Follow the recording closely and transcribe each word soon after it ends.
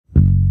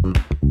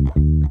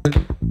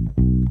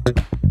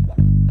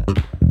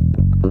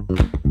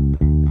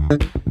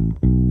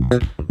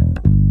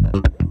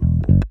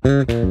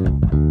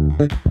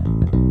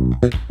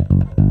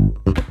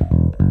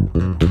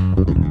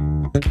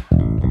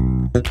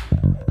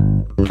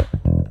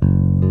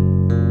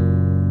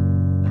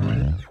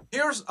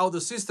Here's how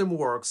the system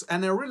works,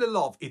 and I really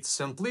love its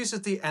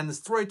simplicity and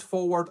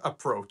straightforward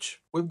approach.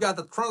 We've got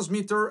a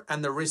transmitter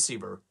and a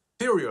receiver.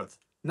 Period.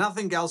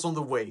 Nothing else on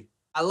the way.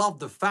 I love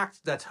the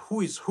fact that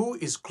who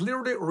is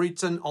clearly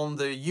written on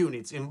the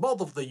units, in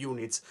both of the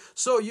units,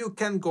 so you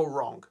can't go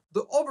wrong.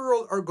 The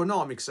overall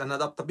ergonomics and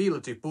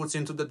adaptability put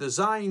into the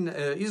design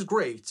is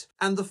great,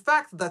 and the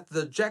fact that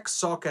the jack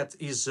socket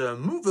is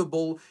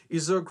movable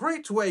is a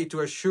great way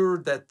to assure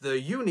that the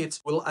unit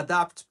will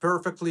adapt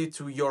perfectly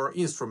to your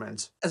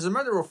instrument. As a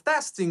matter of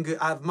testing,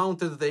 I've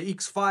mounted the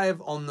Xvive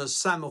on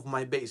some of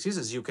my basses,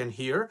 as you can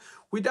hear,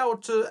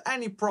 without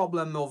any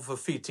problem of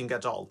fitting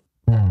at all.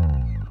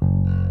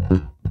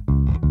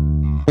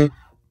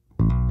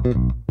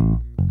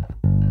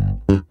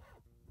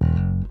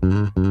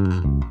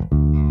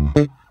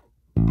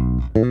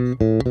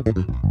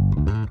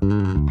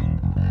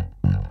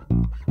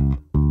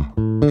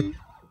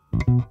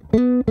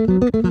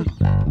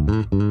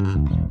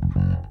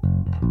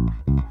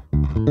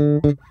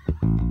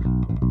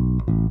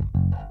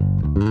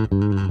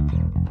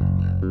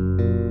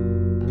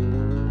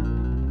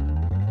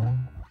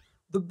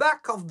 The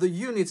back of the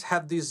units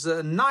have this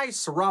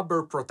nice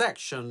rubber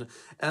protection,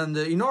 and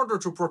in order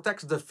to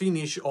protect the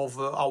finish of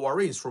our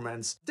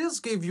instruments. This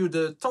gives you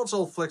the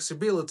total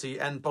flexibility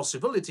and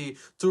possibility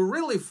to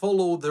really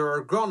follow the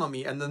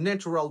ergonomy and the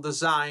natural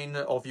design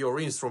of your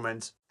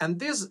instrument. And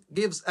this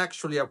gives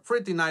actually a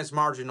pretty nice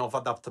margin of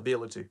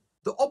adaptability.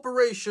 The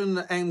operation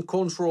and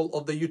control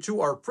of the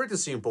U2 are pretty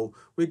simple.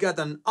 We got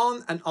an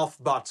on and off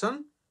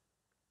button,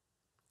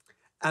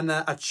 and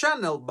a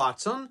channel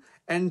button,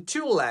 and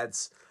two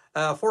LEDs.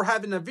 For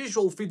having a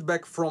visual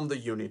feedback from the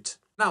unit.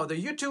 Now, the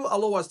U2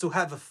 allows us to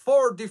have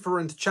 4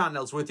 different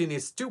channels within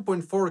its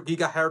 2.4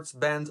 GHz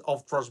band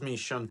of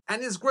transmission.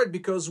 And it's great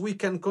because we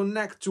can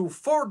connect to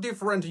 4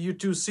 different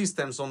U2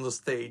 systems on the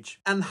stage.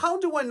 And how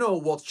do I know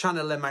what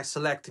channel am I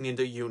selecting in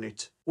the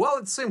unit? Well,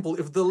 it's simple.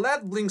 If the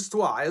LED blinks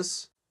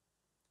twice,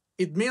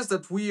 it means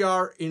that we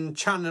are in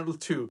channel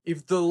 2.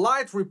 If the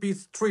light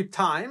repeats 3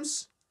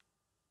 times,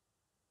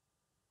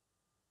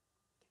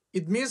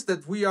 it means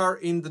that we are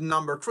in the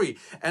number 3,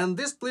 and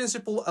this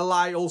principle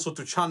applies also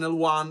to channel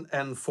 1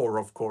 and 4,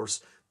 of course.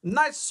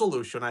 Nice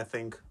solution, I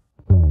think.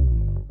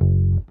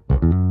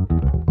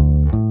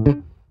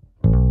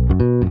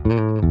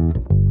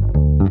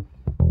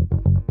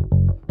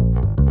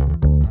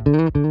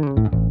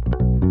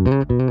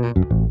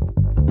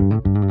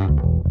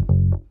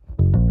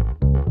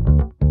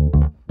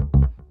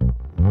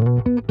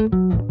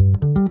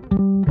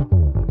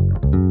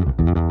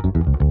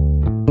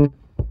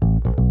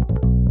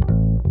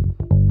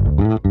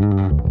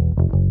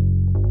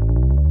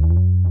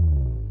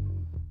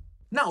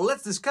 Now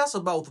let's discuss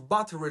about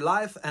battery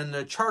life and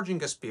charging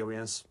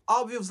experience.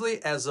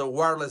 Obviously, as a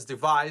wireless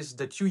device,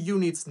 the 2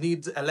 units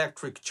need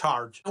electric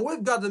charge. And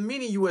we've got a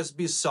mini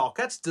USB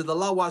socket that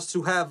allow us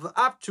to have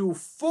up to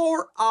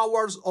 4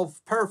 hours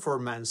of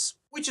performance,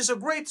 which is a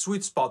great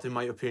sweet spot in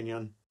my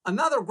opinion.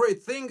 Another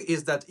great thing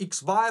is that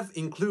Xvive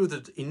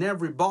included in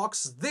every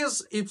box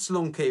this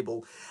Y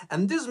cable,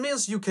 and this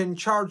means you can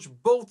charge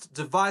both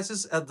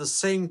devices at the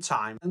same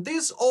time, and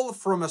this all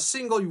from a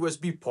single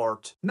USB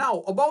port.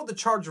 Now, about the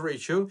charge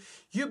ratio,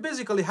 you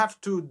basically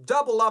have to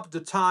double up the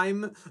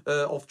time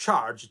of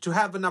charge to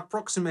have an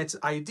approximate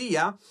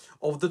idea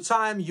of the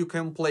time you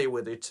can play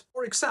with it.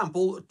 For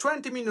example,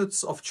 20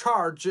 minutes of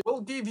charge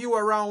will give you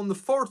around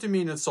 40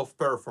 minutes of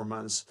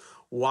performance.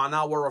 1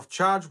 hour of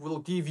charge will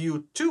give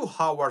you 2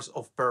 hours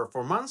of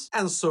performance,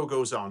 and so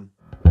goes on.